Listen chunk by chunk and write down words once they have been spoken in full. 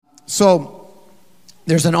So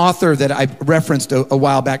there's an author that I referenced a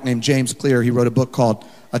while back named James Clear. He wrote a book called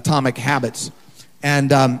Atomic Habits.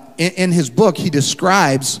 And in his book, he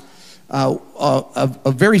describes a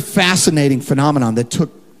very fascinating phenomenon that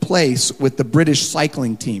took place with the British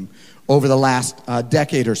cycling team over the last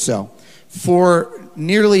decade or so. For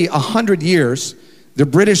nearly 100 years, the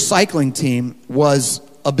British cycling team was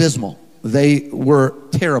abysmal. They were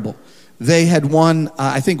terrible. They had won,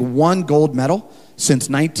 I think, one gold medal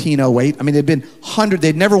since 1908. I mean,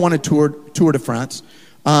 they'd never won a Tour de France.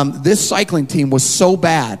 This cycling team was so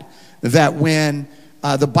bad that when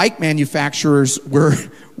the bike manufacturers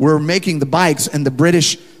were making the bikes and the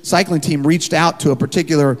British cycling team reached out to a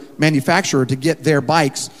particular manufacturer to get their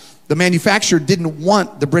bikes, the manufacturer didn't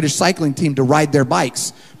want the British cycling team to ride their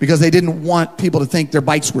bikes because they didn't want people to think their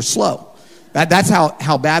bikes were slow. That's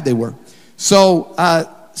how bad they were. So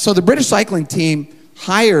the British cycling team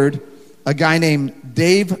hired a guy named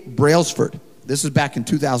Dave Brailsford. This is back in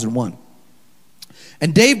 2001.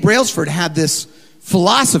 And Dave Brailsford had this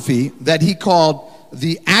philosophy that he called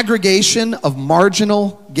the aggregation of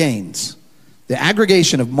marginal gains. The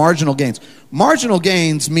aggregation of marginal gains. Marginal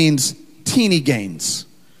gains means teeny gains.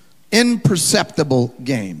 Imperceptible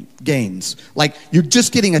gains. Like you're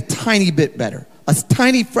just getting a tiny bit better. A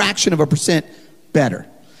tiny fraction of a percent better.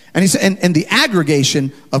 And he said, and the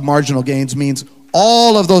aggregation of marginal gains means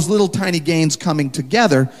all of those little tiny gains coming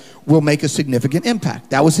together will make a significant impact.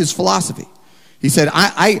 That was his philosophy. He said,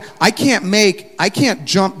 I can't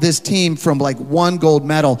jump this team from like one gold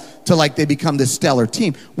medal to like they become this stellar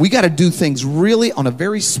team. We got to do things really on a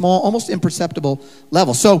very small, almost imperceptible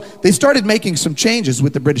level. So they started making some changes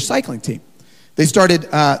with the British cycling team. They started,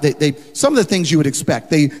 some of the things you would expect.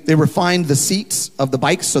 They refined the seats of the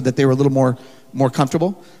bikes so that they were a little more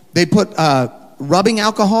comfortable. They put rubbing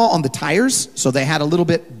alcohol on the tires so they had a little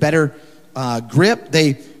bit better grip.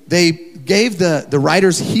 They gave the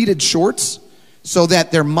riders heated shorts so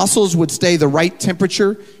that their muscles would stay the right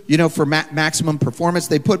temperature, for maximum performance.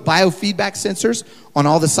 They put biofeedback sensors on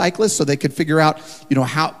all the cyclists so they could figure out,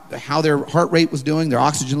 how their heart rate was doing, their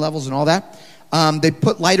oxygen levels and all that. They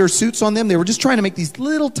put lighter suits on them. They were just trying to make these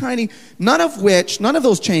little tiny, none of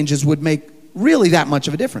those changes would make really that much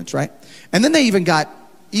of a difference, right? And then they even got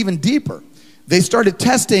even deeper. They started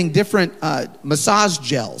testing different massage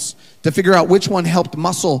gels to figure out which one helped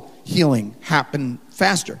muscle healing happen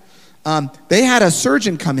faster. They had a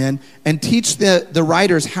surgeon come in and teach the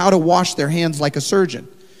riders how to wash their hands like a surgeon,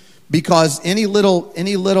 because any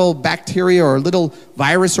little bacteria or little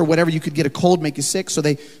virus or whatever, you could get a cold, make you sick. So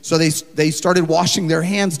they started washing their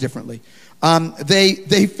hands differently.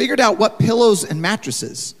 They figured out what pillows and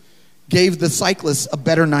mattresses gave the cyclists a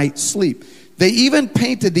better night's sleep. They even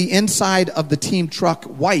painted the inside of the team truck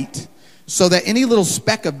white so that any little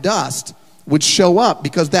speck of dust would show up,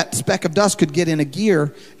 because that speck of dust could get in a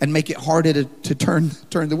gear and make it harder to turn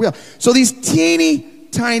the wheel. So these teeny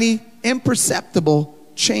tiny imperceptible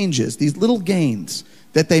changes, these little gains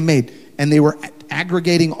that they made, and they were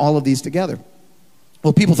aggregating all of these together.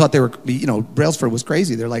 Well, people thought they were, Brailsford was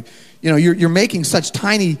crazy. They're like, you're making such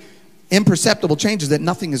tiny imperceptible changes that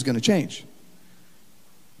nothing is going to change.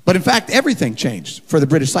 But in fact, everything changed for the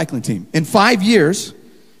British cycling team. In 5 years,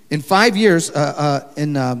 in Clear's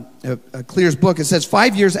book, it says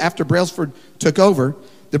 5 years after Brailsford took over,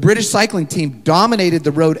 the British cycling team dominated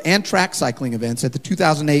the road and track cycling events at the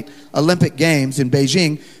 2008 Olympic Games in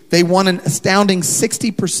Beijing. They won an astounding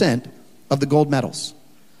 60% of the gold medals.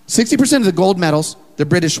 60% of the gold medals, the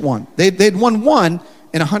British won. They'd won one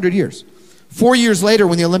in 100 years. 4 years later,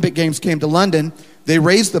 when the Olympic Games came to London, they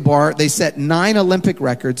raised the bar. They set 9 Olympic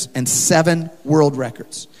records and 7 world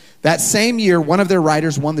records. That same year, one of their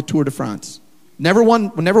riders won the Tour de France. Never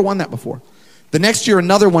won that before. The next year,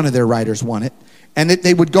 another one of their riders won it. And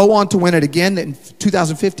they would go on to win it again in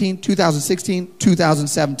 2015, 2016,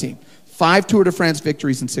 2017. 5 Tour de France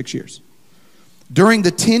victories in 6 years. During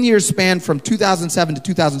the 10-year span from 2007 to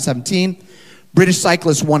 2017, British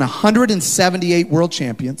cyclists won 178 world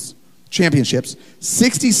championships,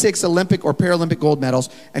 66 Olympic or Paralympic gold medals,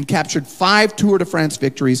 and captured 5 Tour de France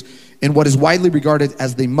victories in what is widely regarded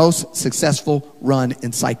as the most successful run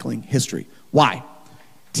in cycling history. Why?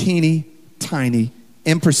 Teeny, tiny,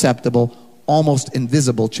 imperceptible, almost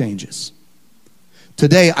invisible changes.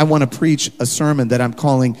 Today, I want to preach a sermon that I'm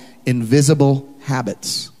calling Invisible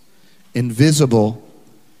Habits. Invisible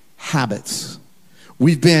habits.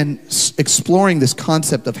 We've been exploring this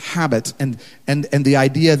concept of habits and the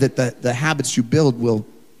idea that the habits you build will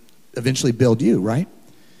eventually build you, right?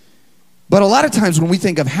 But a lot of times when we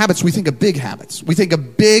think of habits, we think of big habits. We think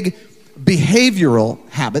of big behavioral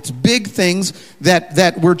habits, big things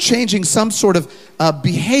that we're changing some sort of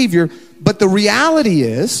behavior. But the reality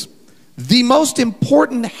is, the most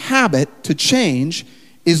important habit to change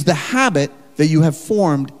is the habit that you have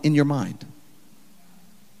formed in your mind.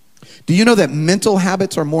 Do you know that mental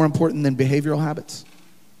habits are more important than behavioral habits?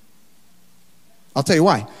 I'll tell you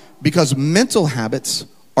why. Because mental habits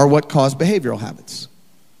are what cause behavioral habits,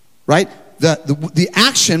 right? The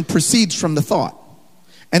action proceeds from the thought,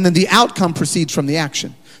 and then the outcome proceeds from the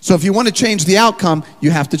action. So if you want to change the outcome,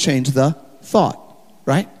 you have to change the thought,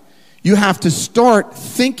 right? You have to start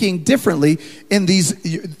thinking differently in these.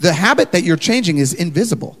 The habit that you're changing is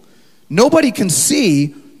invisible. Nobody can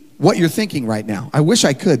see what you're thinking right now. I wish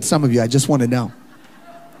I could. Some of you, I just want to know.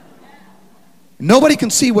 Nobody can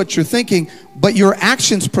see what you're thinking, but your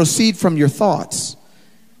actions proceed from your thoughts,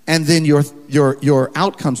 and then your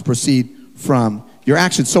outcomes proceed from your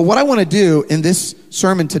actions. So what I want to do in this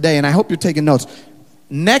sermon today, and I hope you're taking notes,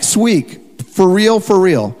 next week, for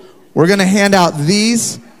real, we're going to hand out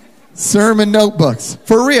these sermon notebooks.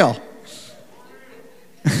 For real.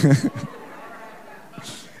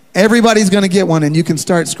 Everybody's going to get one, and you can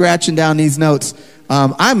start scratching down these notes.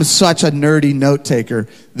 I'm such a nerdy note taker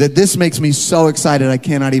that this makes me so excited I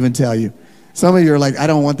cannot even tell you. Some of you are like, I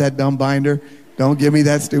don't want that dumb binder. Don't give me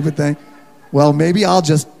that stupid thing. Well, maybe I'll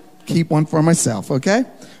just keep one for myself, okay?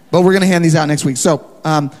 But we're going to hand these out next week. So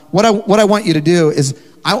what I want you to do is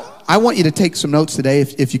I want you to take some notes today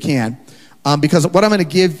if you can, because what I'm going to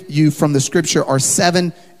give you from the scripture are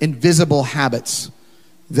 7 invisible habits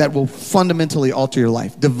that will fundamentally alter your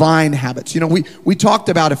life. Divine habits. You know, we talked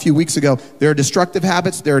about a few weeks ago, there are destructive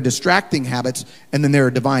habits, there are distracting habits, and then there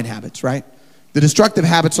are divine habits, right? The destructive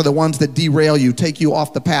habits are the ones that derail you, take you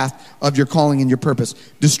off the path of your calling and your purpose.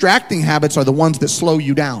 Distracting habits are the ones that slow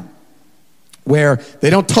you down, where they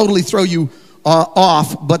don't totally throw you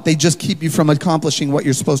off, but they just keep you from accomplishing what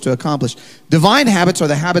you're supposed to accomplish. Divine habits are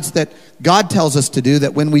the habits that God tells us to do,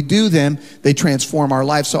 that when we do them, they transform our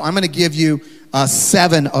lives. So I'm going to give you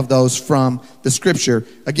 7 of those from the scripture.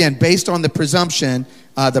 Again, based on the presumption,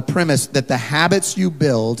 the premise that the habits you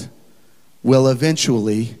build will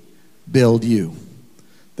eventually build you.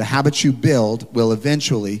 The habits you build will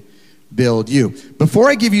eventually build you. Before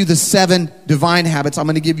I give you the 7 divine habits, I'm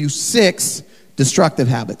going to give you 6 destructive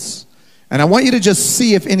habits. And I want you to just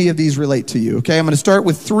see if any of these relate to you, okay? I'm going to start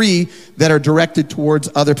with 3 that are directed towards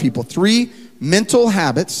other people. 3 mental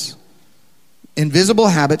habits, invisible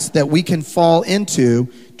habits that we can fall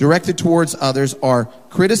into directed towards others are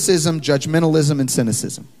criticism, judgmentalism, and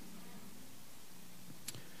cynicism.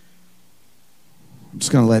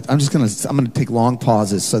 I'm going to take long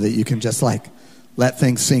pauses so that you can just let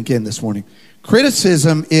things sink in this morning.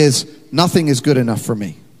 Criticism is nothing is good enough for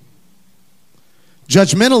me.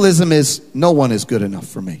 Judgmentalism is no one is good enough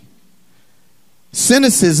for me.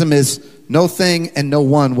 Cynicism is no thing and no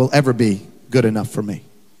one will ever be good enough for me,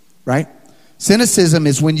 right? Cynicism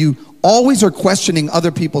is when you always are questioning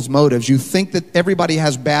other people's motives. You think that everybody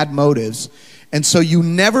has bad motives, and so you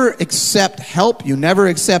never accept help. You never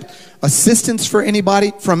accept assistance from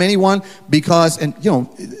anyone, because, and you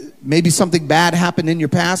know, maybe something bad happened in your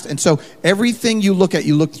past, and so everything you look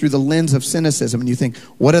through the lens of cynicism, and you think,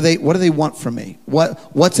 what do they want from me?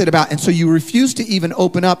 What's it about? And so you refuse to even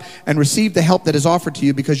open up and receive the help that is offered to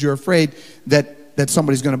you because you're afraid that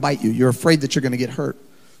somebody's going to bite you. You're afraid that you're going to get hurt,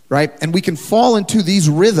 right? And we can fall into these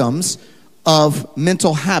rhythms of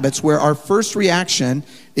mental habits where our first reaction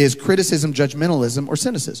is criticism, judgmentalism, or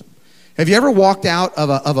cynicism. Have you ever walked out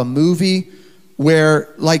of a movie where,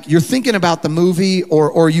 like, you're thinking about the movie,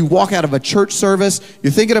 or you walk out of a church service,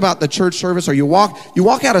 you're thinking about the church service, or you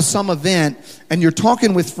walk out of some event and you're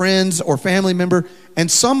talking with friends or family member, and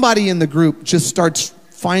somebody in the group just starts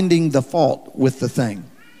finding the fault with the thing?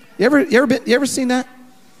 You ever seen that?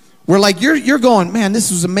 Where, like, you're going, man,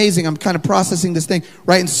 this was amazing, I'm kind of processing this thing,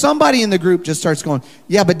 right? And somebody in the group just starts going,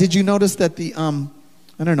 yeah, but did you notice that the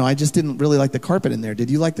I don't know, I just didn't really like the carpet in there.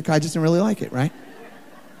 Did you like the car? I just didn't really like it, right?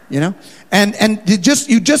 You know? And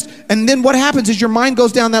then what happens is your mind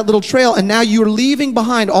goes down that little trail, and now you're leaving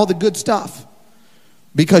behind all the good stuff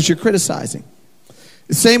because you're criticizing.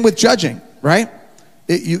 The same with judging, right?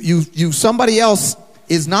 Somebody else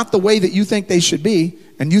is not the way that you think they should be,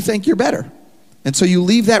 and you think you're better. And so you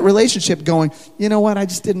leave that relationship going, you know what, I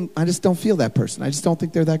just don't feel that person. I just don't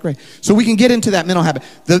think they're that great. So we can get into that mental habit.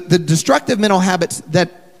 The destructive mental habits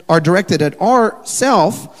that are directed at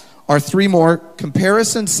ourself are 3 more: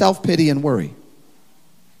 comparison, self-pity, and worry.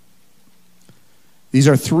 These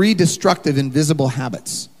are 3 destructive, invisible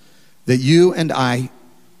habits that you and I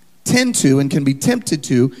tend to and can be tempted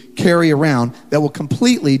to carry around that will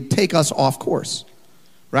completely take us off course,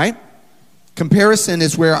 right? Comparison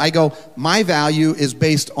is where I go, my value is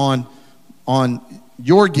based on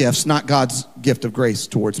your gifts, not God's gift of grace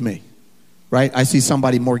towards me. Right? I see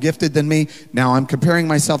somebody more gifted than me. Now I'm comparing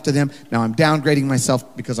myself to them. Now I'm downgrading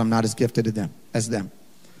myself because I'm not as gifted as them.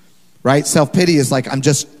 Right? Self-pity is like I'm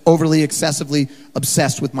just overly, excessively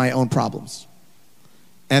obsessed with my own problems.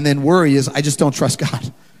 And then worry is I just don't trust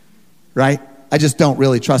God. Right? I just don't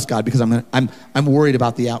really trust God because I'm worried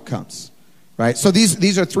about the outcomes. Right? So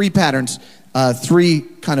these are three patterns, three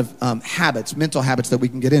kind of habits, mental habits that we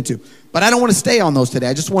can get into. But I don't want to stay on those today.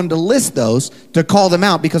 I just wanted to list those to call them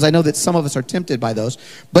out because I know that some of us are tempted by those.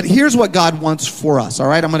 But here's what God wants for us, all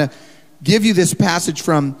right? I'm going to give you this passage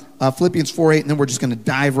from Philippians 4:8, and then we're just going to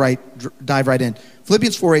dive right in.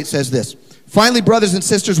 Philippians 4:8 says this, "Finally, brothers and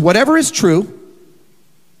sisters, whatever is true,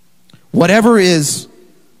 whatever is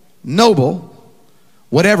noble,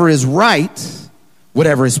 whatever is right,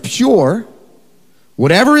 whatever is pure,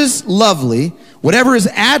 whatever is lovely, whatever is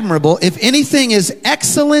admirable, if anything is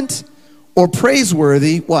excellent or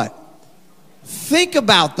praiseworthy," what? Think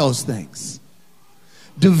about those things.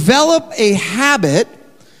 Develop a habit,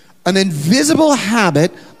 an invisible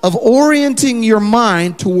habit of orienting your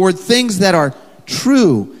mind toward things that are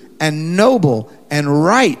true and noble and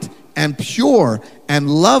right and pure and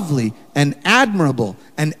lovely and admirable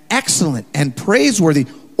and excellent and praiseworthy.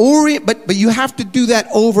 But you have to do that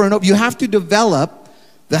over and over. You have to develop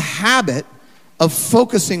the habit of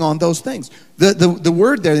focusing on those things. The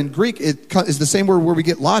word there in Greek is the same word where we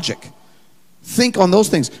get logic. Think on those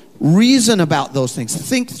things. Reason about those things.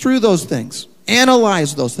 Think through those things.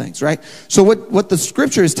 Analyze those things, right? So what the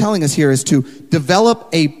scripture is telling us here is to develop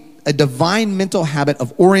a divine mental habit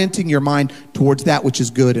of orienting your mind towards that which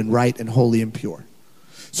is good and right and holy and pure.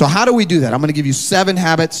 So how do we do that? I'm going to give you 7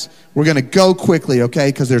 habits. We're going to go quickly, okay?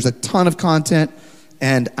 Because there's a ton of content,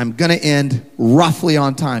 and I'm going to end roughly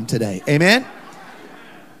on time today. Amen?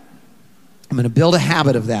 I'm going to build a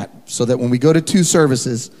habit of that so that when we go to 2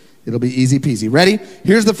 services, it'll be easy peasy. Ready?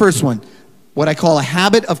 Here's the first one. What I call a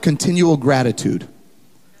habit of continual gratitude.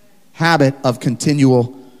 Habit of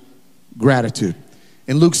continual gratitude.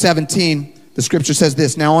 In Luke 17, the scripture says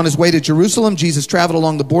this, "Now on his way to Jerusalem, Jesus traveled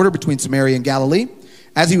along the border between Samaria and Galilee.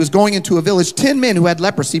 As he was going into a village, 10 men who had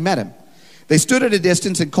leprosy met him. They stood at a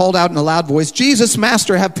distance and called out in a loud voice, 'Jesus,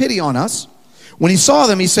 Master, have pity on us.' When he saw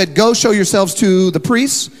them, he said, 'Go show yourselves to the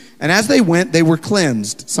priests.' And as they went, they were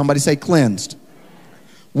cleansed." Somebody say cleansed.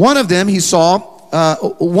 One of them,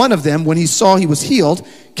 when he saw he was healed,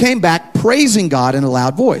 came back praising God in a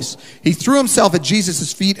loud voice. He threw himself at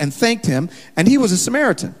Jesus' feet and thanked him, and he was a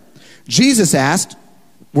Samaritan. Jesus asked,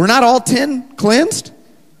 "Were not all 10 cleansed?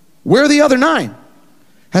 Where are the other 9?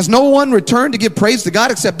 Has no one returned to give praise to God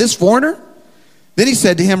except this foreigner?" Then he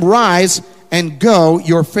said to him, "Rise and go.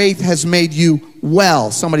 Your faith has made you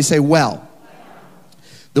well." Somebody say well.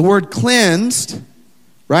 The word cleansed,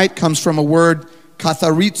 right, comes from a word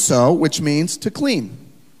katharizo, which means to clean.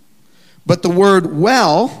 But the word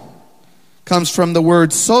well comes from the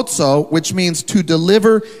word sozo, which means to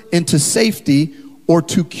deliver into safety or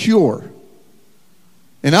to cure.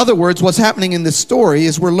 In other words, what's happening in this story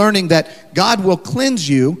is we're learning that God will cleanse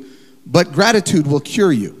you, but gratitude will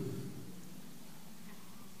cure you.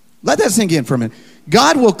 Let that sink in for a minute.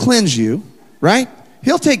 God will cleanse you, right?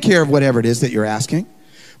 He'll take care of whatever it is that you're asking.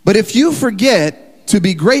 But if you forget to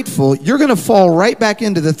be grateful, you're going to fall right back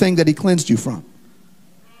into the thing that he cleansed you from.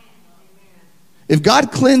 If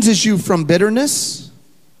God cleanses you from bitterness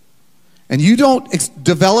and you don't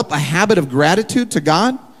develop a habit of gratitude to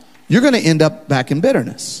God, you're going to end up back in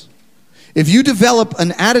bitterness. If you develop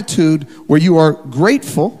an attitude where you are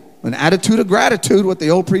grateful, an attitude of gratitude, what the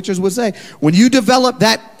old preachers would say, when you develop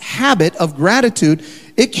that habit of gratitude,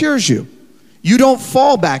 it cures you. You don't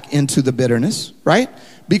fall back into the bitterness, right?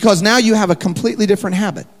 Because now you have a completely different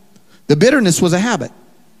habit. The bitterness was a habit.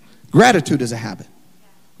 Gratitude is a habit,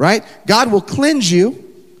 right? God will cleanse you.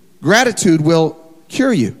 Gratitude will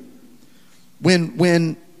cure you.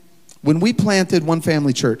 When we planted One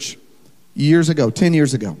Family Church years ago, 10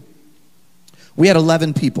 years ago, we had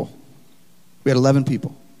 11 people. We had 11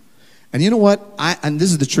 people. And you know what? And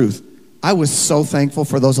this is the truth. I was so thankful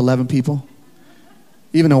for those 11 people,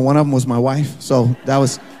 even though one of them was my wife. So that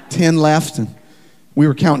was 10 left. And we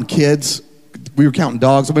were counting kids. We were counting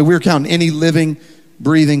dogs. I mean, we were counting any living,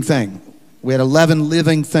 breathing thing. We had 11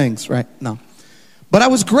 living things, right? No. But I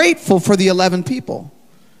was grateful for the 11 people.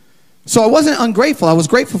 So I wasn't ungrateful. I was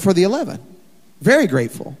grateful for the 11. Very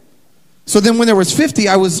grateful. So then when there was 50,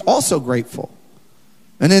 I was also grateful.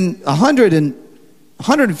 And then 100 and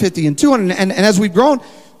 150 and 200. And as we've grown,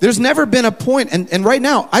 there's never been a point. And right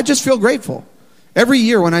now, I just feel grateful. Every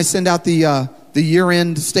year when I send out the the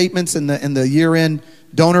year-end statements and the year-end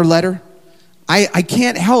donor letter, I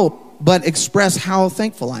can't help but express how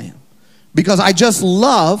thankful I am. Because I just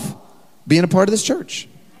love being a part of this church.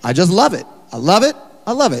 I just love it. I love it.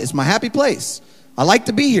 I love it. It's my happy place. I like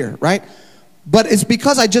to be here, right? But it's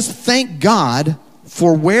because I just thank God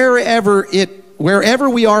for wherever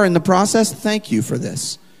we are in the process. Thank you for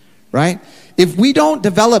this, right? If we don't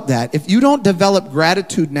develop that, if you don't develop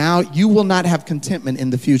gratitude now, you will not have contentment in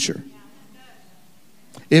the future.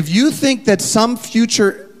 If you think that some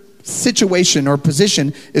future situation or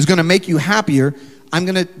position is going to make you happier, I'm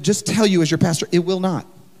going to just tell you as your pastor, it will not.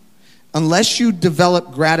 Unless you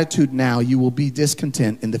develop gratitude now, you will be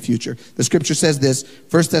discontent in the future. The scripture says this,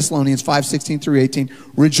 1 Thessalonians 5:16-18,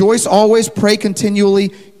 rejoice always, pray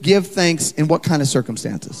continually, give thanks in what kind of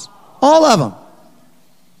circumstances? All of them.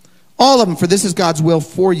 All of them, for this is God's will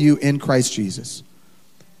for you in Christ Jesus.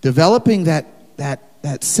 Developing that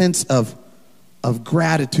sense of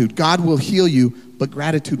gratitude. God will heal you, but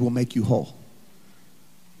gratitude will make you whole.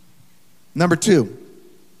 Number 2,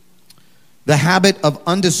 the habit of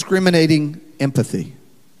undiscriminating empathy.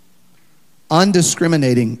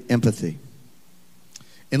 Undiscriminating empathy.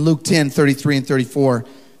 In Luke 10:33-34,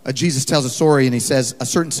 Jesus tells a story and he says, a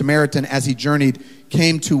certain Samaritan, as he journeyed,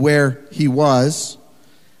 came to where he was,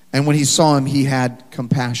 and when he saw him, he had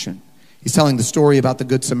compassion. He's telling the story about the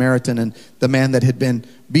Good Samaritan and the man that had been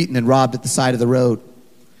beaten and robbed at the side of the road.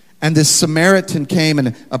 And this Samaritan came,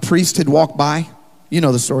 and a priest had walked by. You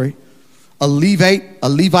know the story. A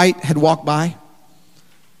Levite had walked by.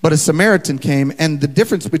 But a Samaritan came, and the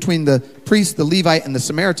difference between the priest, the Levite, and the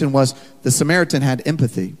Samaritan was the Samaritan had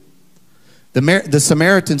empathy. The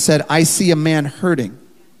Samaritan said, I see a man hurting,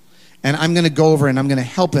 and I'm going to go over and I'm going to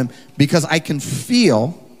help him because I can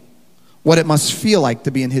feel what it must feel like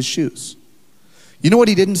to be in his shoes. You know what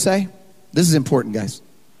he didn't say? This is important, guys.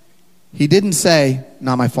 He didn't say,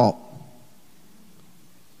 not my fault.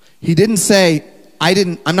 He didn't say,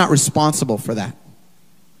 I'm not responsible for that.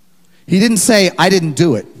 He didn't say, I didn't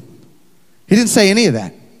do it. He didn't say any of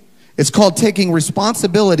that. It's called taking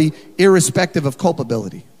responsibility irrespective of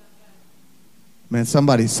culpability. Man,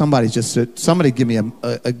 somebody give me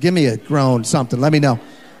a groan, something. Let me know.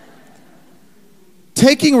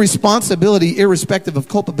 Taking responsibility irrespective of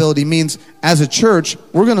culpability means, as a church,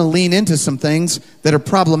 we're going to lean into some things that are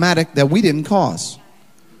problematic that we didn't cause.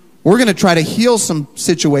 We're going to try to heal some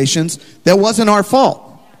situations that wasn't our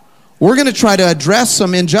fault. We're going to try to address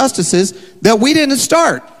some injustices that we didn't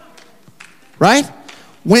start. Right?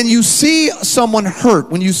 When you see someone hurt,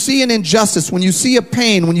 when you see an injustice, when you see a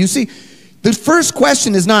pain, the first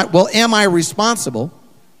question is not, well, am I responsible?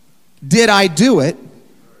 Did I do it?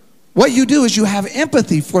 What you do is you have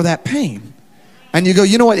empathy for that pain. And you go,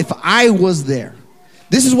 you know what, if I was there.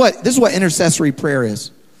 This is what intercessory prayer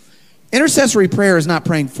is. Intercessory prayer is not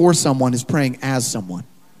praying for someone, it's praying as someone.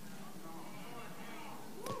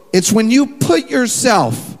 It's when you put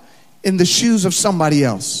yourself in the shoes of somebody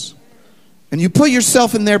else. And you put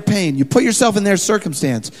yourself in their pain, you put yourself in their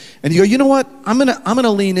circumstance, and you go, you know what, I'm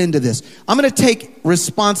gonna lean into this. I'm gonna take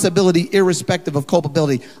responsibility irrespective of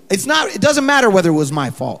culpability. It doesn't matter whether it was my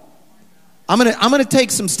fault. I'm gonna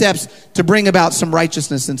take some steps to bring about some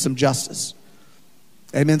righteousness and some justice.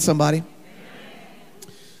 Amen, somebody?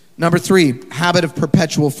 Number 3, habit of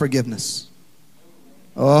perpetual forgiveness.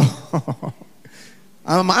 Oh,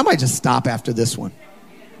 I might just stop after this one.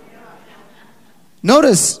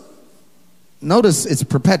 Notice it's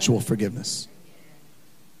perpetual forgiveness.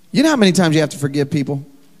 You know how many times you have to forgive people?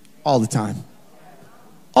 All the time.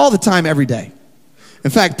 All the time, every day.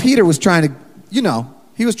 In fact, Peter was trying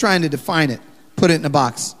to define it, put it in a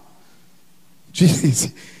box.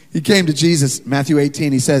 He came to Jesus, Matthew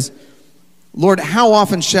 18, he says, Lord, how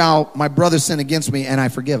often shall my brother sin against me and I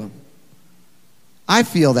forgive him? I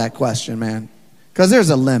feel that question, man, because there's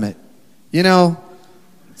a limit. You know,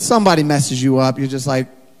 somebody messes you up, you're just like,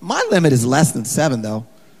 my limit is less than 7, though.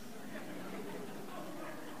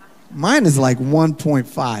 Mine is like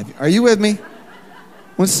 1.5. Are you with me?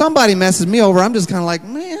 When somebody messes me over, I'm just kind of like,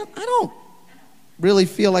 man, I don't really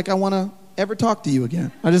feel like I want to ever talk to you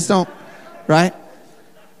again. I just don't, right?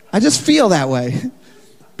 I just feel that way.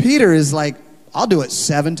 Peter is like, I'll do it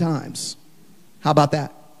 7 times. How about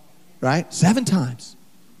that? Right? 7 times.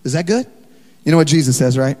 Is that good? You know what Jesus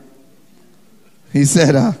says, right? He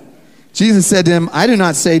said, Jesus said to him, I do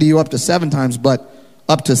not say to you up to 7 times, but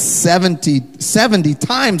up to 70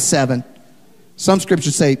 times 7. Some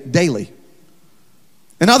scriptures say daily.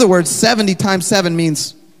 In other words, 70 times 7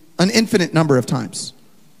 means an infinite number of times.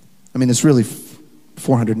 I mean, it's really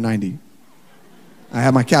 490. I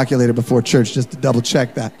had my calculator before church just to double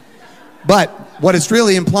check that. But what it's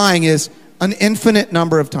really implying is An infinite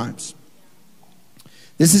number of times.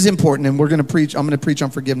 This is important, and I'm going to preach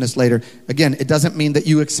on forgiveness later. Again, it doesn't mean that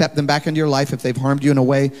you accept them back into your life if they've harmed you in a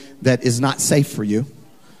way that is not safe for you.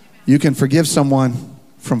 You can forgive someone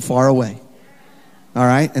from far away. All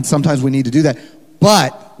right? And sometimes we need to do that.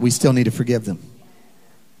 But we still need to forgive them.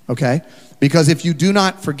 Okay? Because if you do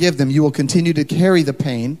not forgive them, you will continue to carry the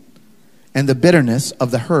pain and the bitterness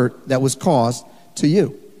of the hurt that was caused to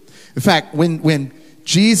you. In fact, when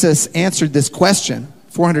Jesus answered this question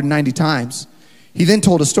 490 times, he then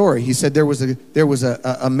told a story. He said there was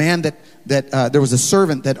a man that there was a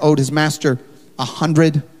servant that owed his master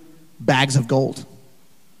 100 bags of gold.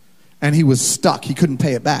 And he was stuck. He couldn't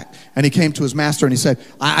pay it back. And he came to his master and he said,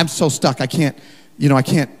 I'm so stuck. I can't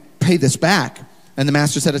pay this back. And the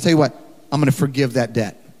master said, I tell you what, I'm going to forgive that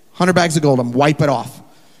debt. 100 bags of gold, I'm wipe it off.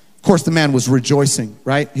 Of course, the man was rejoicing,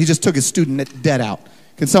 right? He just took his student debt out.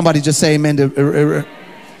 Can somebody just say amen to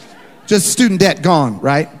just student debt gone,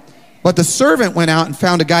 right? But the servant went out and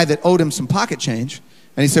found a guy that owed him some pocket change.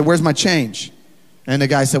 And he said, where's my change? And the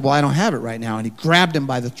guy said, well, I don't have it right now. And he grabbed him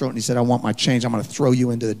by the throat and he said, I want my change. I'm going to throw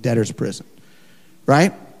you into the debtor's prison.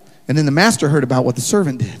 Right? And then the master heard about what the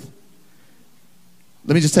servant did.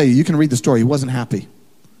 Let me just tell you, you can read the story. He wasn't happy.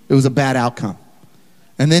 It was a bad outcome.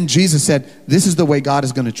 And then Jesus said, this is the way God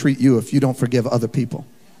is going to treat you if you don't forgive other people.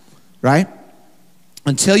 Right?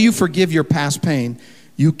 Until you forgive your past pain,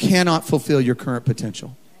 you cannot fulfill your current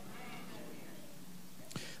potential.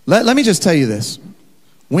 Let me just tell you this.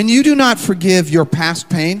 When you do not forgive your past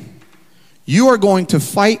pain, you are going to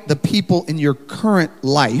fight the people in your current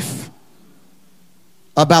life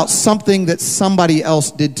about something that somebody else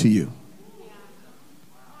did to you.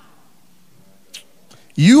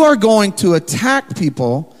 You are going to attack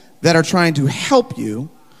people that are trying to help you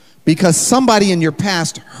because somebody in your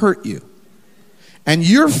past hurt you. And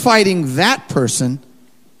you're fighting that person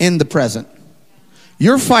in the present.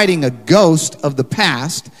 You're fighting a ghost of the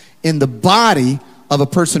past in the body of a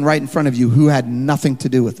person right in front of you who had nothing to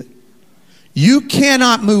do with it. You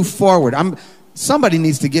cannot move forward. Somebody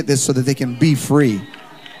needs to get this so that they can be free.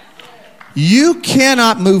 You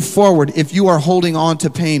cannot move forward if you are holding on to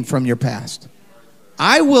pain from your past.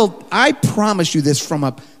 I promise you this from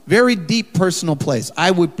a very deep personal place. I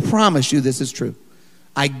would promise you this is true.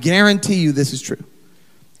 I guarantee you this is true.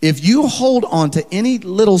 If you hold on to any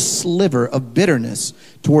little sliver of bitterness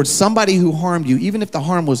towards somebody who harmed you, even if the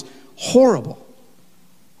harm was horrible,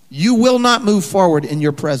 you will not move forward in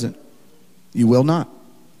your present. You will not.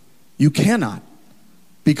 You cannot.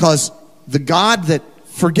 Because the God that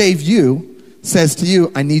forgave you says to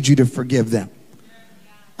you, I need you to forgive them.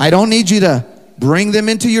 I don't need you to bring them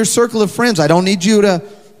into your circle of friends. I don't need you to,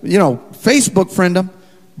 Facebook friend them,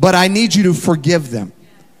 but I need you to forgive them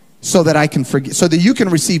so that I can forgive, so that you can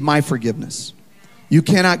receive my forgiveness. You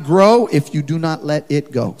cannot grow if you do not let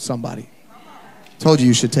it go. Somebody told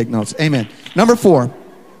you should take notes. Amen. Number 4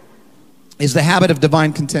 is the habit of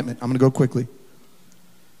divine contentment. I'm going to go quickly.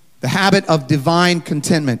 The habit of divine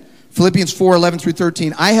contentment. Philippians 4:11 through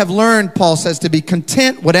 13. I have learned, Paul says, to be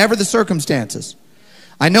content whatever the circumstances.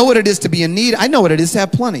 I know what it is to be in need. I know what it is to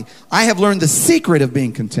have plenty. I have learned the secret of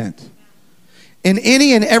being content. In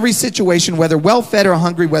any and every situation, whether well-fed or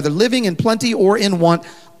hungry, whether living in plenty or in want,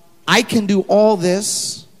 I can do all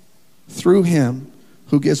this through him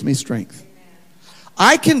who gives me strength.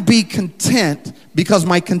 I can be content because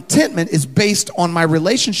my contentment is based on my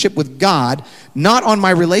relationship with God, not on my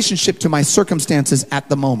relationship to my circumstances at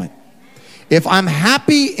the moment. If I'm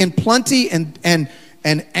happy in plenty and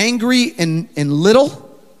angry in little,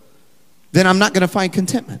 then I'm not going to find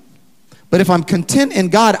contentment. But if I'm content in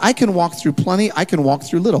God, I can walk through plenty, I can walk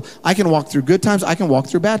through little. I can walk through good times, I can walk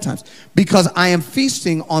through bad times. Because I am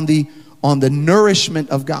feasting on the nourishment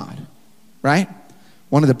of God. Right?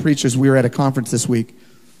 One of the preachers, we were at a conference this week,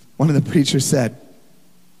 one of the preachers said,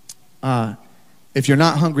 if you're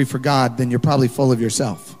not hungry for God, then you're probably full of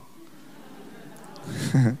yourself.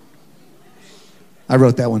 I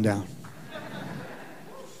wrote that one down.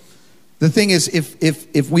 The thing is,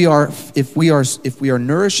 if we are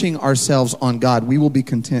nourishing ourselves on God, we will be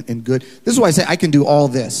content in good. This is why I say I can do all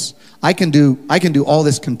this. I can do all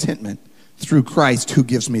this contentment through Christ who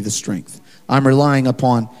gives me the strength. I'm relying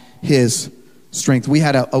upon his strength. We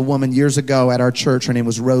had a woman years ago at our church. Her name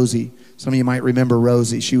was Rosie. Some of you might remember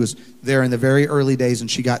Rosie. She was there in the very early days,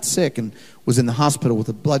 and she got sick and was in the hospital with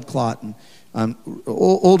a blood clot. And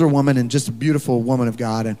older woman and just a beautiful woman of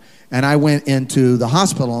God. And I went into the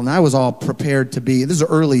hospital and I was all prepared to be, this is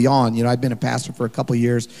early on, I'd been a pastor for a couple of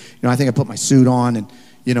years. I think I put my suit on and,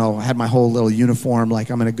 had my whole little uniform, like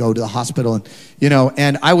I'm going to go to the hospital, and,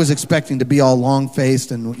 and I was expecting to be all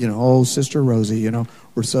long-faced and, oh, Sister Rosie,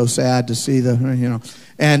 we're so sad to see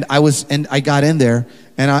and I got in there,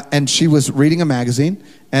 and she was reading a magazine,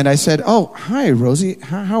 and I said, oh, hi, Rosie,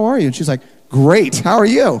 how are you? And she's like, great, how are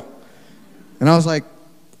you? And I was like,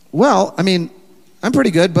 well, I'm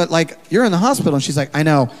pretty good, but you're in the hospital. And she's like, I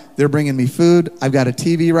know, they're bringing me food. I've got a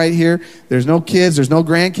TV right here. There's no kids. There's no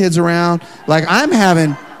grandkids around. I'm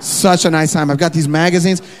having such a nice time. I've got these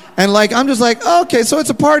magazines. And I'm just like, oh, okay, so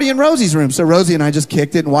it's a party in Rosie's room. So Rosie and I just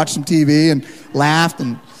kicked it and watched some TV and laughed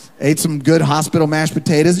and ate some good hospital mashed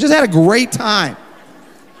potatoes. Just had a great time.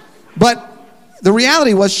 But the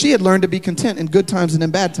reality was she had learned to be content in good times and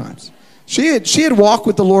in bad times. She had walked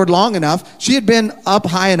with the Lord long enough. She had been up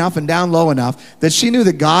high enough and down low enough that she knew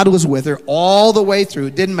that God was with her all the way through.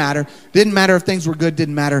 It didn't matter. Didn't matter if things were good.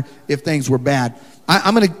 Didn't matter if things were bad.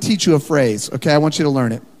 I'm going to teach you a phrase, okay? I want you to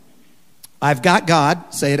learn it. I've got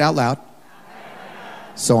God. Say it out loud.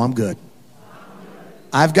 So I'm good.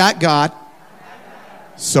 I've got God.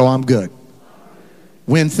 So I'm good.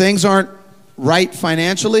 When things aren't right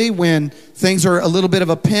financially, when things are a little bit of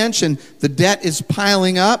a pinch and the debt is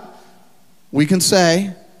piling up, we can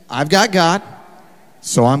say, I've got God,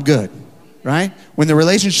 so I'm good, right? When the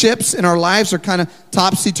relationships in our lives are kind of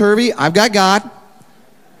topsy-turvy, I've got God,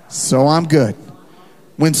 so I'm good.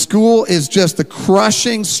 When school is just the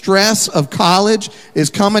crushing stress of college is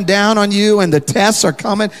coming down on you and the tests are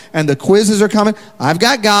coming and the quizzes are coming, I've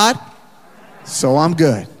got God, so I'm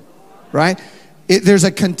good, right? There's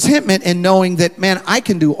a contentment in knowing that, man, I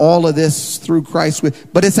can do all of this through Christ,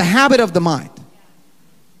 but it's a habit of the mind.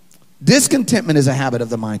 Discontentment is a habit of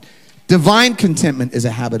the mind. Divine contentment is a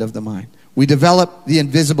habit of the mind. We develop the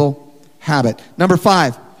invisible habit. Number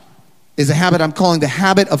 5 is a habit I'm calling the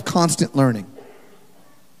habit of constant learning.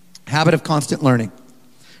 Habit of constant learning.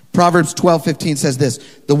 Proverbs 12:15 says this,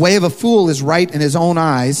 the way of a fool is right in his own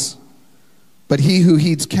eyes, but he who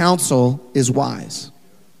heeds counsel is wise.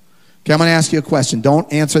 Okay, I'm going to ask you a question.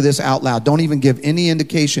 Don't answer this out loud. Don't even give any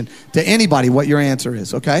indication to anybody what your answer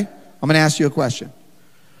is, okay? I'm going to ask you a question.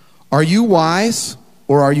 Are you wise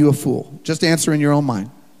or are you a fool? Just answer in your own mind.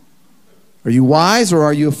 Are you wise or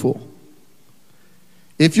are you a fool?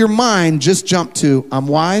 If your mind just jumped to, I'm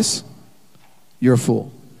wise, you're a fool.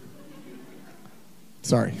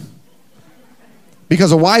 Sorry.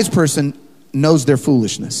 Because a wise person knows their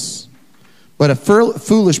foolishness. But a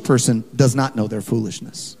foolish person does not know their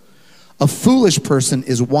foolishness. A foolish person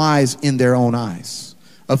is wise in their own eyes.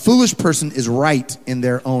 A foolish person is right in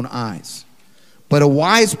their own eyes. But a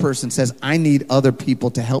wise person says, I need other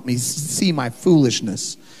people to help me see my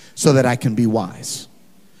foolishness so that I can be wise.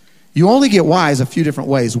 You only get wise a few different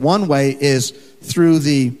ways. One way is through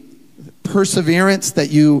the perseverance that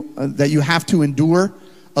you have to endure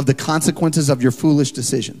of the consequences of your foolish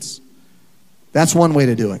decisions. That's one way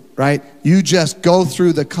to do it, right? You just go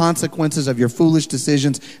through the consequences of your foolish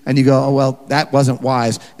decisions and you go, oh, well, that wasn't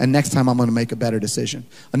wise, and next time I'm going to make a better decision.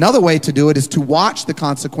 Another way to do it is to watch the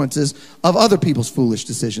consequences of other people's foolish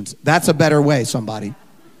decisions. That's a better way, somebody.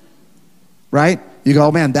 Right? You go,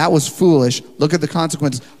 oh, man, that was foolish. Look at the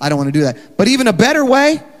consequences. I don't want to do that. But even a better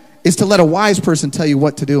way is to let a wise person tell you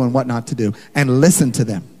what to do and what not to do, and listen to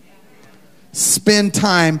them. Spend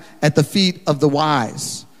time at the feet of the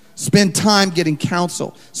wise. Spend time getting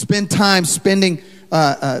counsel. Spend time spending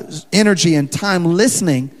energy and time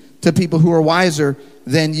listening to people who are wiser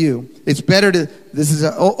than you. It's better to, this is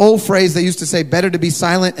an old phrase they used to say, better to be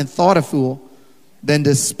silent and thought a fool than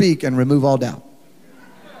to speak and remove all doubt.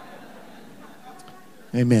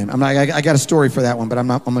 Amen. I got a story for that one, but I'm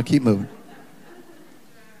going to keep moving.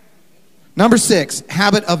 Number 6,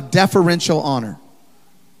 habit of deferential honor.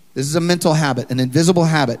 This is a mental habit, an invisible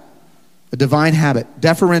habit. A divine habit,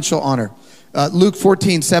 deferential honor. Luke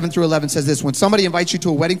 14:7-11 says this, when somebody invites you to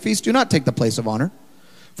a wedding feast, do not take the place of honor.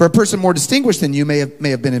 For a person more distinguished than you may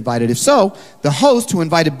have been invited. If so, the host who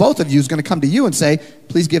invited both of you is going to come to you and say,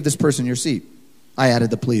 please give this person your seat. I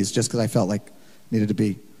added the please just because I felt like I needed to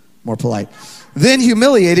be more polite. Then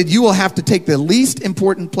humiliated, you will have to take the least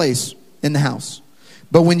important place in the house.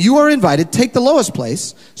 But when you are invited, take the lowest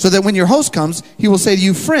place, so that when your host comes, he will say to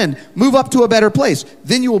you, friend, move up to a better place.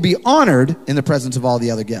 Then you will be honored in the presence of all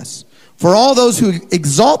the other guests. For all those who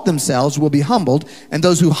exalt themselves will be humbled, and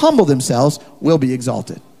those who humble themselves will be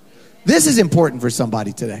exalted. This is important for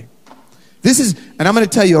somebody today. And I'm going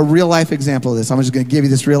to tell you a real life example of this. I'm just going to give you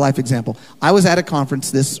this real life example. I was at a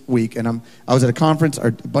conference this week, and I was at a conference,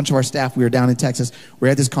 a bunch of our staff, we were down in Texas. We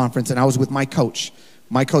were at this conference, and I was with my coach.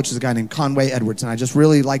 My coach is a guy named Conway Edwards, and I just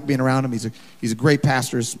really like being around him. He's a great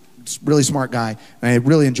pastor, really smart guy, and I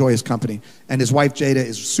really enjoy his company. And his wife, Jada,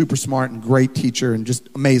 is super smart and great teacher and just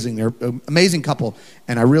amazing. They're an amazing couple,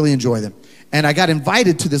 and I really enjoy them. And I got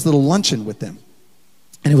invited to this little luncheon with them.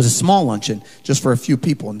 And it was a small luncheon just for a few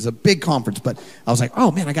people. And it's a big conference, but I was like,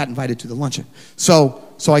 oh, man, I got invited to the luncheon. So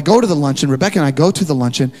I go to the luncheon. Rebecca and I go to the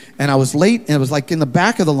luncheon, and I was late, and it was like in the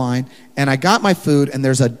back of the line, and I got my food, and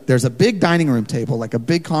there's a big dining room table, like a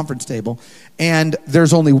big conference table, and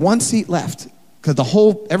there's only one seat left because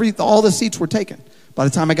all the seats were taken by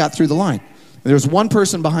the time I got through the line. And there was one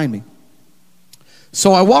person behind me.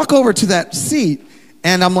 So I walk over to that seat,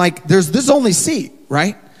 and I'm like, this only seat,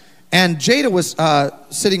 right? And Jada was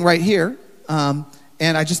sitting right here, and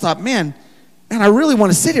I just thought, man, I really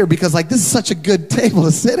want to sit here because, like, this is such a good table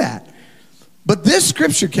to sit at. But this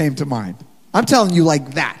scripture came to mind. I'm telling you,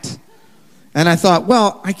 like that. And I thought,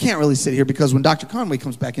 well, I can't really sit here because when Dr. Conway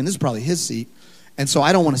comes back in, this is probably his seat, and so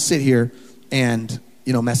I don't want to sit here and,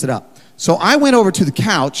 mess it up. So I went over to the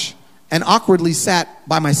couch and awkwardly sat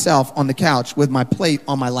by myself on the couch with my plate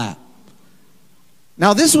on my lap.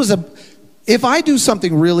 Now, if I do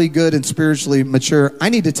something really good and spiritually mature, I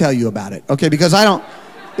need to tell you about it, okay? Because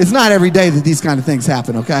it's not every day that these kind of things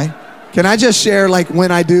happen, okay? Can I just share, like,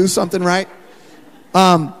 when I do something right?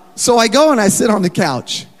 So I go and I sit on the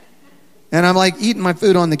couch, and I'm, like, eating my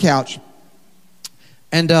food on the couch.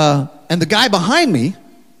 And the guy behind me,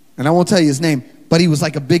 and I won't tell you his name, but he was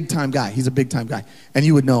like a big-time guy. He's a big-time guy, and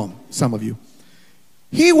you would know him, some of you.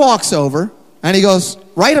 He walks over, and he goes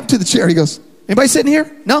right up to the chair. He goes, anybody sitting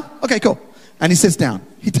here? No? Okay, cool. And he sits down.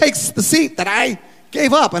 He takes the seat that I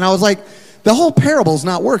gave up. And I was like, the whole parable's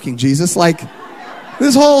not working, Jesus. Like,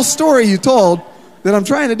 this whole story you told that I'm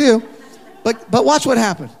trying to do. But watch what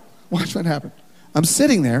happened. Watch what happened. I'm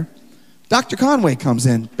sitting there. Dr. Conway comes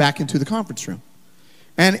in back into the conference room.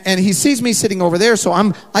 And he sees me sitting over there. So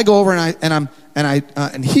I go over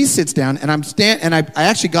and he sits down. And I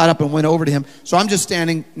actually got up and went over to him. So I'm just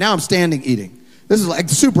standing. Now I'm standing eating. This is like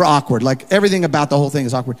super awkward. Like everything about the whole thing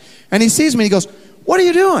is awkward. And he sees me and he goes, what are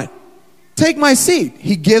you doing? Take my seat.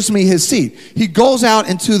 He gives me his seat. He goes out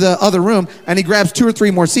into the other room and he grabs 2 or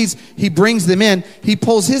 3 more seats. He brings them in. He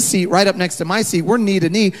pulls his seat right up next to my seat. We're knee to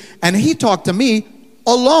knee. And he talked to me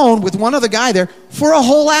alone with one other guy there for a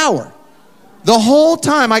whole hour. The whole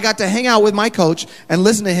time I got to hang out with my coach and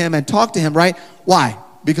listen to him and talk to him, right? Why?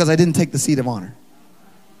 Because I didn't take the seat of honor.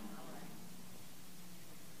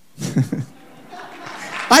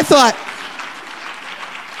 I thought,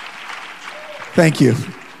 thank you.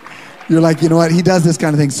 You're like, you know what? He does this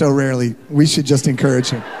kind of thing so rarely. We should just encourage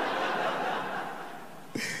him.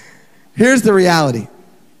 Here's the reality.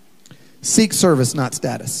 Seek service, not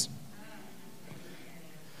status.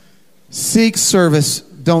 Seek service,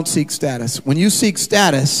 don't seek status. When you seek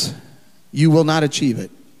status, you will not achieve it.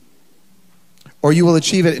 Or you will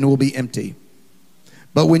achieve it and it will be empty.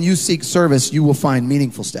 But when you seek service, you will find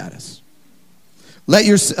meaningful status.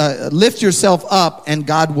 Lift yourself up and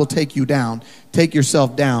God will take you down. Take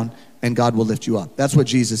yourself down and God will lift you up. That's what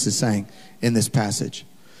Jesus is saying in this passage.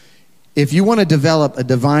 If you want to develop a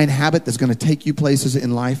divine habit that's going to take you places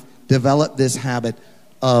in life, develop this habit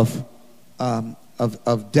of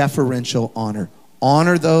deferential honor.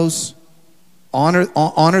 Honor those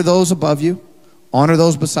above you, honor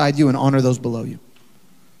those beside you, and honor those below you.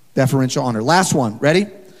 Deferential honor. Last one. Ready?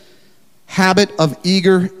 Habit of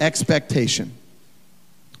eager expectation.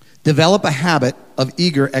 Develop a habit of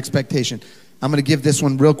eager expectation. I'm going to give this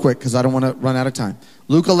one real quick because I don't want to run out of time.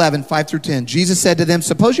 Luke 11, 5 through 10. Jesus said to them,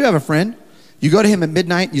 suppose you have a friend. You go to him at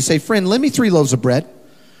midnight and you say, friend, lend me 3 loaves of bread.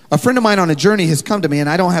 A friend of mine on a journey has come to me and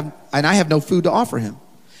I have no food to offer him.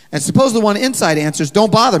 And suppose the one inside answers,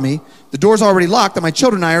 don't bother me. The door's already locked and my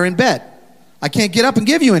children and I are in bed. I can't get up and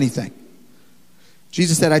give you anything.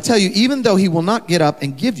 Jesus said, I tell you, even though he will not get up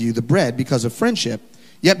and give you the bread because of friendship,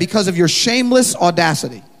 yet because of your shameless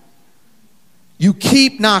audacity, you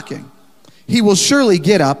keep knocking. He will surely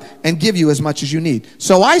get up and give you as much as you need.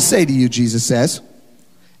 So I say to you, Jesus says,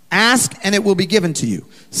 ask and it will be given to you.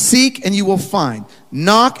 Seek and you will find.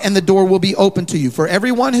 Knock and the door will be open to you. For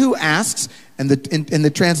everyone who asks, and in the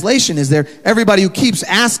translation is there, everybody who keeps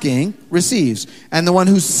asking receives. And the one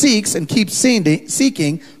who seeks and keeps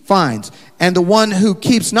seeking finds. And the one who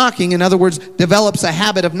keeps knocking, in other words, develops a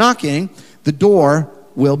habit of knocking, the door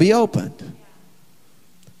will be opened.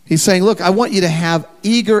 He's saying, look, I want you to have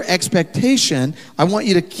eager expectation. I want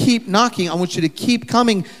you to keep knocking. I want you to keep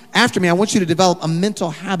coming after me. I want you to develop a mental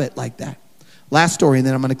habit like that. Last story, and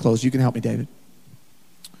then I'm going to close. You can help me, David.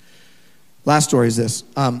 Last story is this.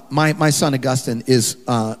 My son, Augustine, is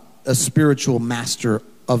a spiritual master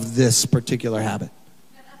of this particular habit.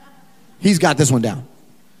 He's got this one down.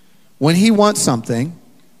 When he wants something,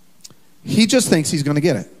 He just thinks he's going to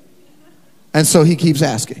get it. And so he keeps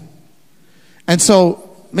asking. And so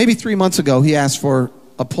maybe 3 months ago, he asked for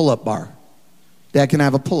a pull-up bar. Dad, can I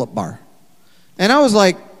have a pull-up bar? And I was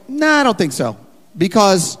like, nah, I don't think so.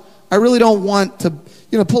 Because I really don't want to,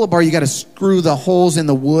 pull-up bar, you got to screw the holes in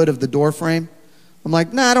the wood of the door frame. I'm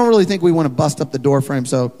like, nah, I don't really think we want to bust up the door frame,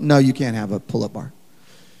 so no, you can't have a pull-up bar.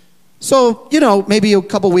 So, maybe a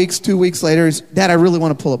couple weeks, 2 weeks later, Dad, I really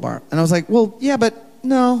want a pull-up bar. And I was like, well, yeah, but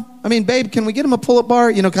no. I mean, babe, can we get him a pull-up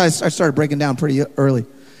bar? Because I started breaking down pretty early.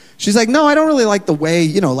 She's like, no, I don't really like the way,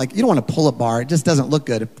 you don't want a pull-up bar. It just doesn't look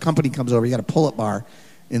good. If a company comes over, you got a pull-up bar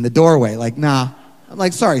in the doorway. Like, nah. I'm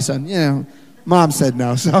like, sorry, son. Mom said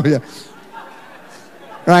no, so yeah.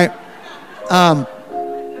 Right?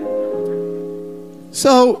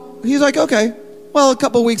 So he's like, okay. Well, a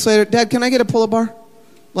couple weeks later, Dad, can I get a pull-up bar?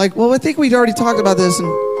 Like, well, I think we'd already talked about this. And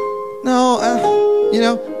no,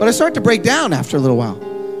 but I start to break down after a little while.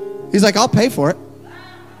 He's like, I'll pay for it.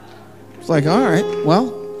 It's like, all right,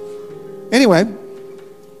 well. Anyway,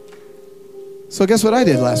 so guess what I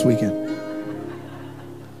did last weekend?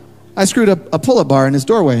 I screwed up a pull-up bar in his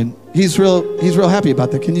doorway, and he's real happy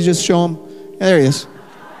about that. Can you just show him? Yeah, there he is.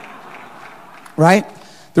 Right?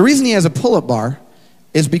 The reason he has a pull-up bar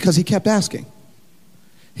is because he kept asking.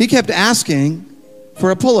 He kept asking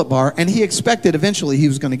for a pull-up bar, and he expected eventually he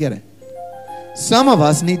was going to get it. Some of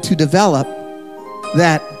us need to develop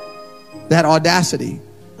that audacity,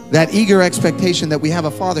 that eager expectation that we have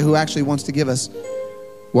a Father who actually wants to give us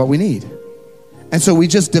what we need. And so we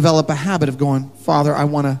just develop a habit of going, Father, I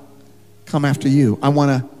want to come after you. I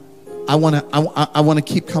want to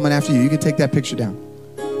keep coming after you. You can take that picture down.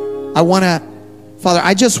 Father,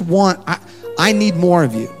 I need more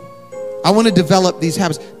of you. I want to develop these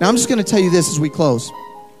habits. Now, I'm just going to tell you this as we close.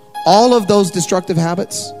 All of those destructive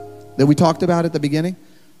habits that we talked about at the beginning,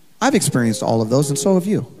 I've experienced all of those, and so have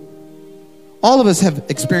you. All of us have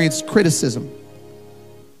experienced criticism,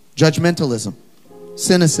 judgmentalism,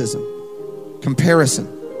 cynicism, comparison,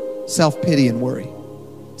 self-pity, and worry.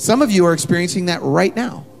 Some of you are experiencing that right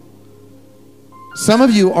now. Some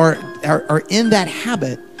of you are in that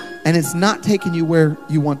habit, and it's not taking you where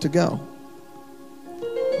you want to go.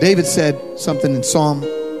 David said something in Psalm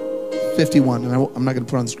 51, and I'm not going to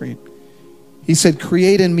put it on the screen. He said,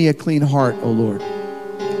 create in me a clean heart, O Lord,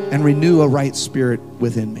 and renew a right spirit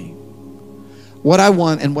within me. What I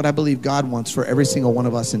want and what I believe God wants for every single one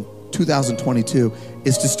of us in 2022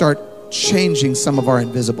 is to start changing some of our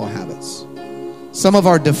invisible habits. Some of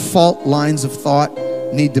our default lines of thought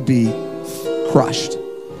need to be crushed.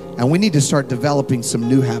 And we need to start developing some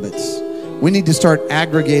new habits. We need to start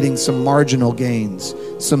aggregating some marginal gains,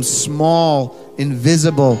 some small,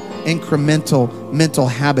 invisible, incremental mental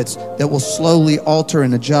habits that will slowly alter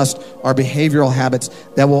and adjust our behavioral habits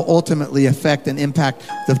that will ultimately affect and impact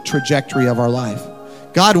the trajectory of our life.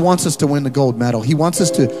 God wants us to win the gold medal. He wants us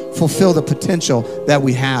to fulfill the potential that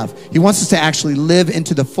we have. He wants us to actually live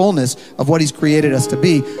into the fullness of what He's created us to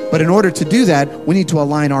be. But in order to do that, we need to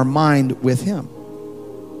align our mind with Him.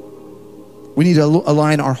 We need to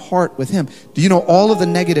align our heart with Him. Do you know all of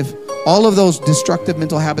those destructive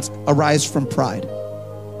mental habits arise from pride?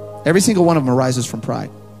 Every single one of them arises from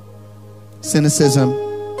pride. Cynicism,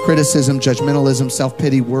 criticism, judgmentalism,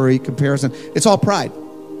 self-pity, worry, comparison. It's all pride.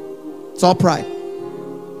 It's all pride.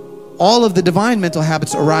 All of the divine mental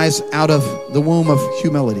habits arise out of the womb of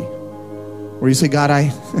humility, where you say, God,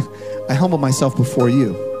 I humble myself before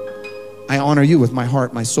you. I honor you with my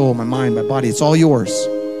heart, my soul, my mind, my body. It's all yours.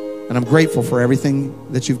 And I'm grateful for everything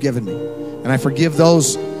that you've given me. And I forgive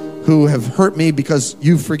those who have hurt me because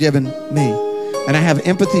you've forgiven me. And I have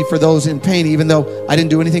empathy for those in pain, even though I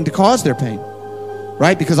didn't do anything to cause their pain.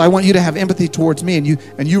 Right? Because I want you to have empathy towards me, and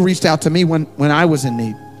you reached out to me when I was in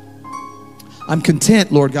need. I'm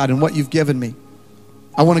content, Lord God, in what you've given me.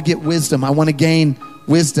 I want to get wisdom. I want to gain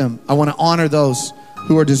wisdom. I want to honor those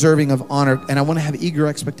who are deserving of honor. And I want to have eager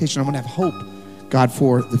expectation. I want to have hope, God,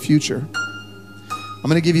 for the future. I'm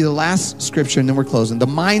going to give you the last scripture, and then we're closing. The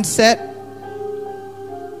mindset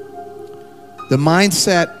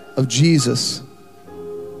of Jesus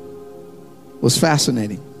was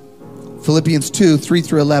fascinating. Philippians 2, 3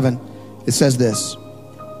 through 11, it says this.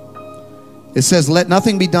 It says, let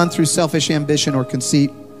nothing be done through selfish ambition or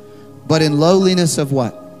conceit, but in lowliness of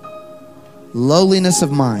what? Lowliness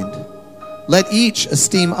of mind. Let each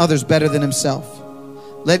esteem others better than himself.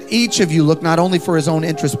 Let each of you look not only for his own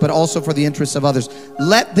interest, but also for the interests of others.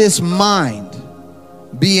 Let this mind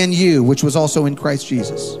be in you, which was also in Christ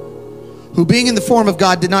Jesus, who being in the form of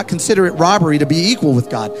God did not consider it robbery to be equal with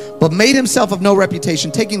God, but made himself of no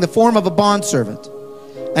reputation, taking the form of a bondservant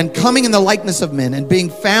And coming in the likeness of men, and being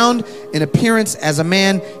found in appearance as a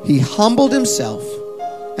man, he humbled himself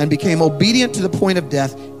and became obedient to the point of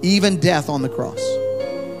death, even death on the cross.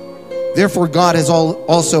 Therefore God has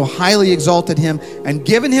also highly exalted him and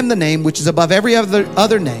given him the name which is above every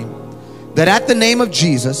other name, that at the name of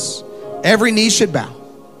Jesus every knee should bow,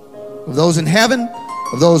 of those in heaven,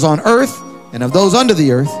 of those on earth, and of those under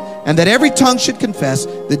the earth, and that every tongue should confess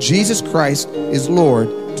that Jesus Christ is Lord,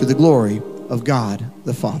 to the glory of God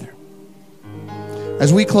the Father.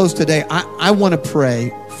 As we close today, I want to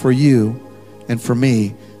pray for you and for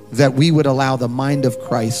me that we would allow the mind of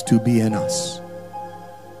Christ to be in us.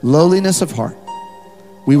 Lowliness of heart.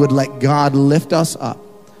 We would let God lift us up.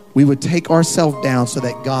 We would take ourselves down so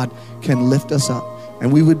that God can lift us up.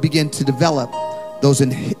 And we would begin to develop those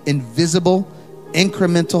invisible,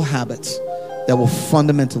 incremental habits that will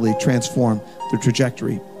fundamentally transform the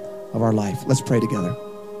trajectory of our life. Let's pray together.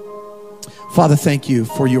 Father, thank you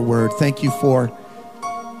for your word. Thank you for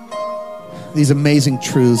these amazing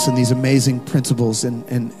truths and these amazing principles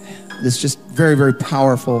and this just very, very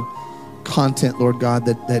powerful content, Lord God,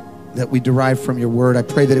 that we derive from your word. I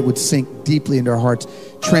pray that it would sink deeply into our hearts.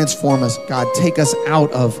 Transform us, God. Take us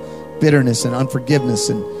out of bitterness and unforgiveness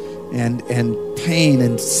and pain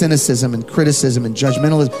and cynicism and criticism and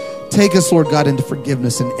judgmentalism. Take us, Lord God, into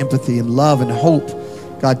forgiveness and empathy and love and hope.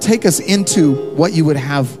 God, take us into what you would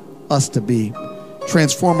have us to be.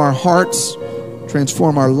 Transform our hearts,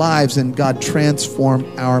 transform our lives, and God, transform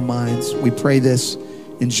our minds. We pray this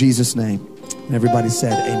in Jesus' name. And everybody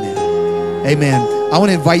said amen. Amen. I want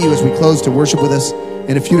to invite you as we close to worship with us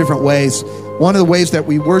in a few different ways. One of the ways that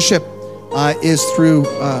we worship is through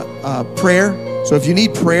prayer. So if you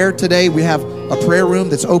need prayer today, we have a prayer room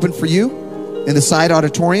that's open for you in the side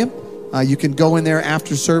auditorium. You can go in there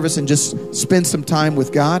after service and just spend some time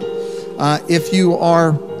with God. If you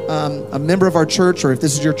are a member of our church, or if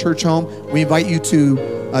this is your church home, we invite you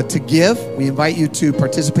to give. We invite you to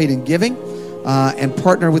participate in giving and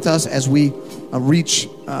partner with us as we reach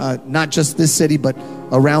not just this city, but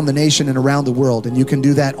around the nation and around the world. And you can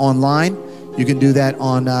do that online. You can do that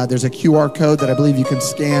on, there's a QR code that I believe you can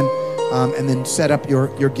scan and then set up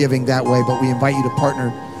your giving that way. But we invite you to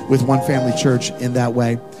partner with One Family Church in that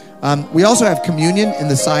way. We also have communion in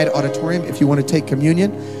the side auditorium if you want to take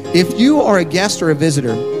communion. If you are a guest or a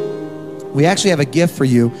visitor, we actually have a gift for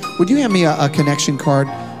you. Would you hand me a connection card?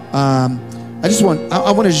 I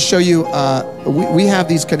want to show you, we have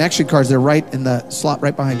these connection cards. They're right in the slot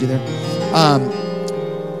right behind you there.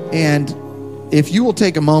 And if you will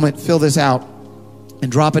take a moment, fill this out,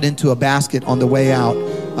 and drop it into a basket on the way out,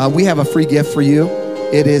 we have a free gift for you.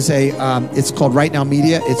 It is it's called Right Now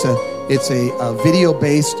Media. It's a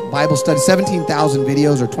video-based Bible study, 17,000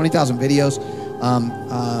 videos or 20,000 videos,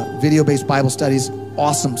 video-based Bible studies,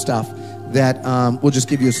 awesome stuff that we'll just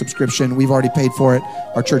give you a subscription. We've already paid for it.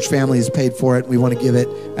 Our church family has paid for it. We want to give it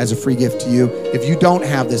as a free gift to you. If you don't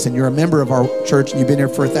have this and you're a member of our church and you've been here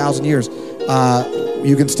for 1,000 years,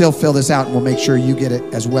 you can still fill this out and we'll make sure you get it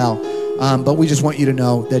as well. But we just want you to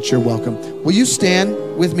know that you're welcome. Will you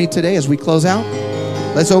stand with me today as we close out?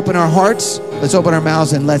 Let's open our hearts, let's open our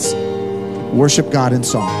mouths, and let's worship God in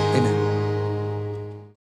song. Amen.